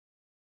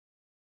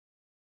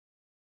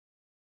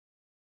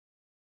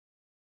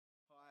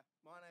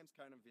name's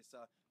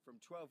Kangaroo from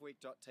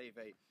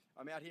 12week.tv.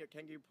 I'm out here at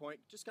Kangaroo Point,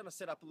 just going to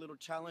set up a little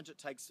challenge. It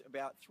takes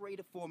about 3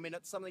 to 4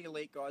 minutes. Some of the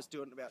elite guys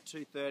do it in about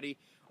 2:30.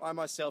 I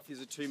myself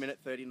is a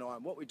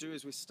 2:39. What we do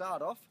is we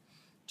start off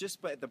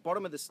just at the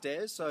bottom of the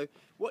stairs. So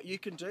what you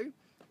can do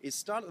is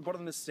start at the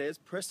bottom of the stairs,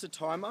 press the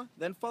timer,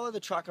 then follow the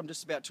track I'm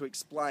just about to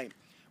explain.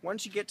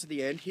 Once you get to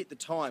the end, hit the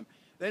time.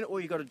 Then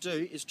all you got to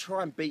do is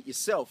try and beat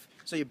yourself.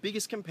 So your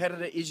biggest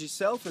competitor is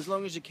yourself. As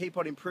long as you keep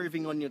on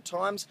improving on your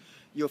times,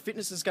 your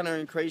fitness is going to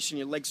increase and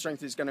your leg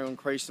strength is going to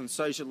increase, and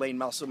so is your lean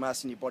muscle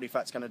mass, and your body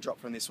fat's going to drop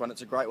from this one.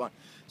 It's a great one.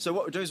 So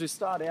what we do is we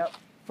start out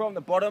from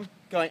the bottom,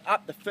 going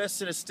up the first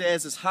set of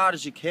stairs as hard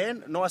as you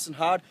can, nice and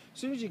hard.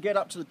 As soon as you get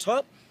up to the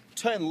top,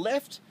 turn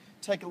left,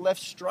 take a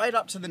left straight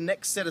up to the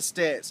next set of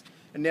stairs.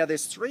 And now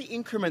there's 3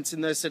 increments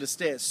in those set of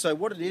stairs. So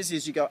what it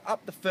is you go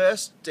up the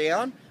first,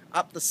 down,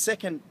 up the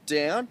second,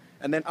 down,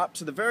 and then up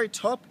to the very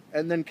top,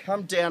 and then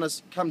come down.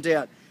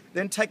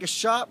 Then take a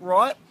sharp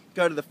right,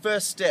 go to the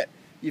first step.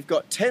 You've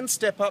got 10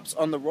 step-ups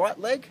on the right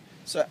leg,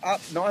 so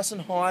up nice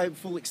and high,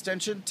 full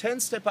extension,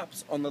 10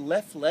 step-ups on the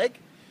left leg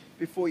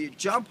before you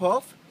jump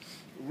off,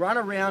 run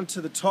around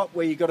to the top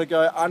where you've got to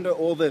go under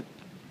all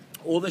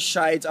the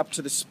shades up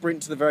to the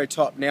sprint to the very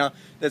top. Now,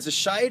 there's a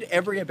shade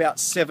every about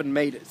 7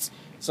 meters.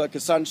 It's like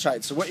a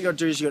sunshade. So what you got to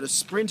do is you got to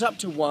sprint up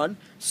to one,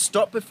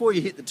 stop before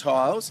you hit the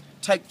tiles,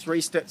 take 3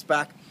 steps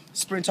back,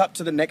 sprint up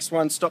to the next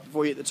one, stop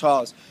before you hit the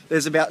tiles.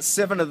 There's about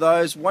 7 of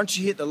those. Once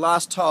you hit the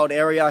last tiled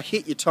area,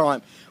 hit your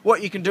time.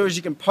 What you can do is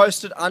you can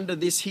post it under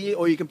this here,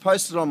 or you can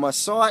post it on my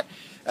site.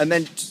 And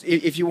then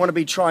if you want to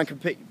be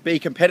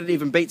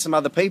competitive and beat some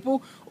other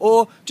people,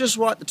 or just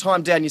write the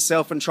time down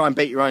yourself and try and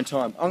beat your own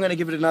time. I'm going to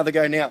give it another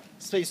go now.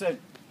 See you soon.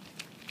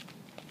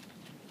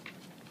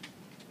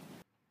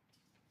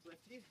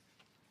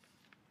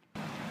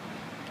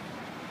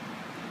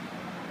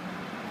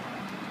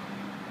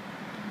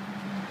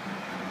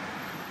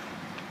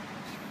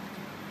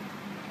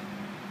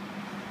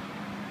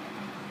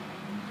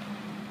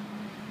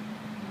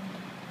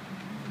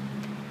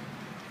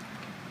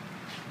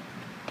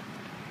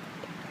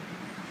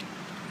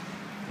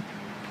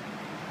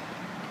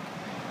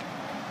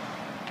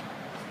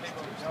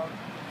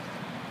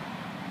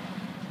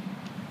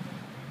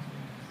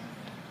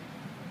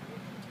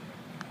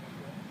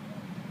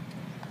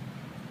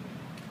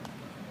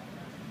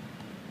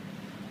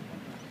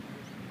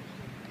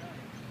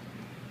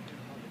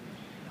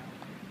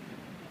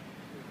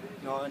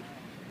 Nine,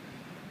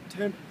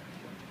 10.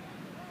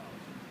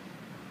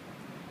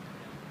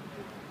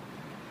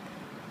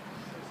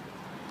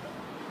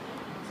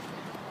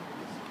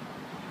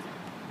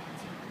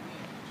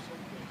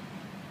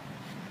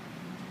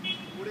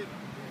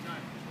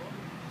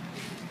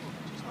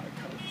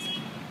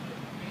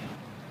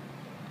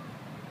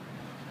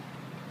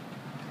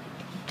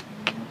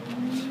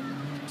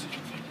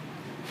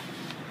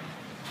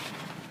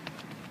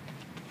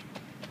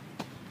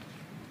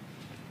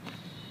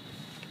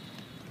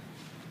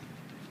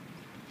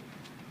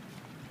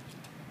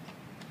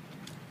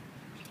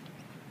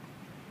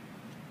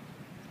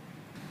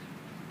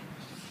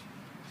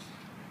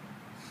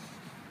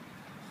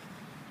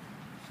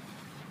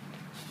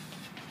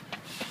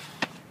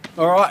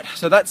 Alright,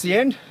 so that's the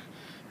end.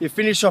 You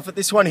finish off at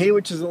this one here,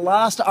 which is the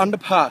last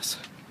underpass.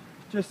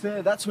 Just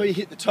there, that's where you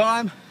hit the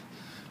time.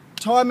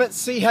 Time it,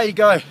 see how you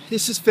go.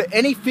 This is for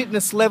any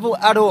fitness level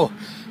at all.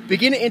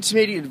 Beginner,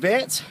 intermediate,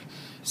 advanced.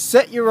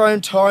 Set your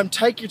own time,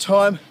 take your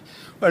time,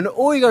 and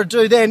all you got to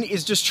do then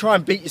is just try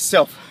and beat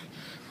yourself.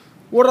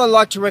 What I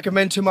like to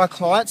recommend to my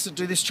clients that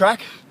do this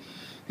track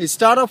is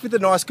start off with a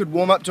nice good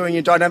warm-up doing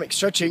your dynamic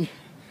stretching,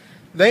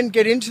 then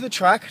get into the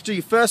track, do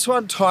your first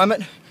one, time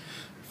it,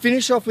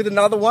 finish off with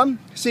another one,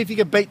 see if you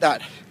can beat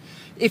that.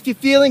 If you're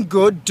feeling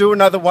good, do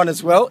another one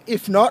as well.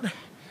 If not,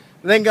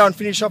 then go and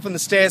finish off on the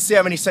stairs, see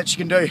how many sets you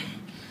can do.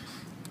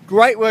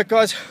 Great work,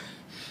 guys.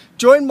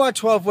 Join my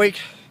 12-week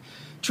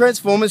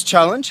Transformers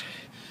Challenge.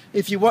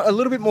 If you want a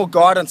little bit more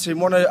guidance and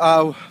want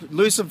to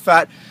lose some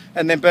fat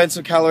and then burn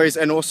some calories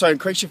and also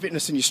increase your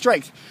fitness and your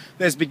strength,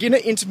 there's beginner,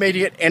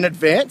 intermediate and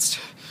advanced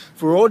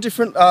for all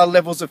different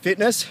levels of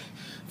fitness,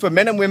 for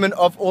men and women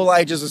of all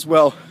ages as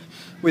well,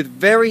 with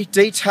very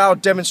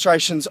detailed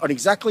demonstrations on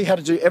exactly how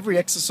to do every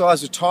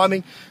exercise with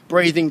timing,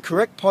 breathing,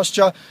 correct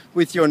posture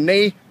with your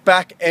knee,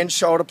 back and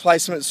shoulder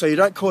placement so you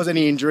don't cause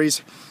any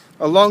injuries.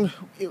 Along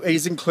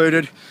is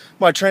included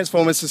my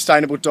Transformers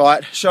Sustainable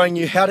Diet, showing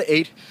you how to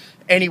eat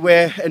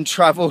anywhere and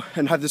travel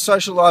and have the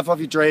social life of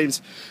your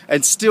dreams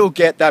and still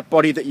get that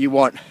body that you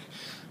want.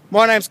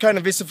 My name's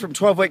Kangaroo from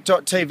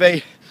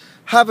 12week.tv.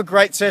 Have a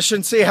great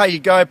session, see how you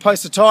go,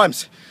 post the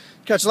times.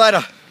 Catch you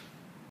later.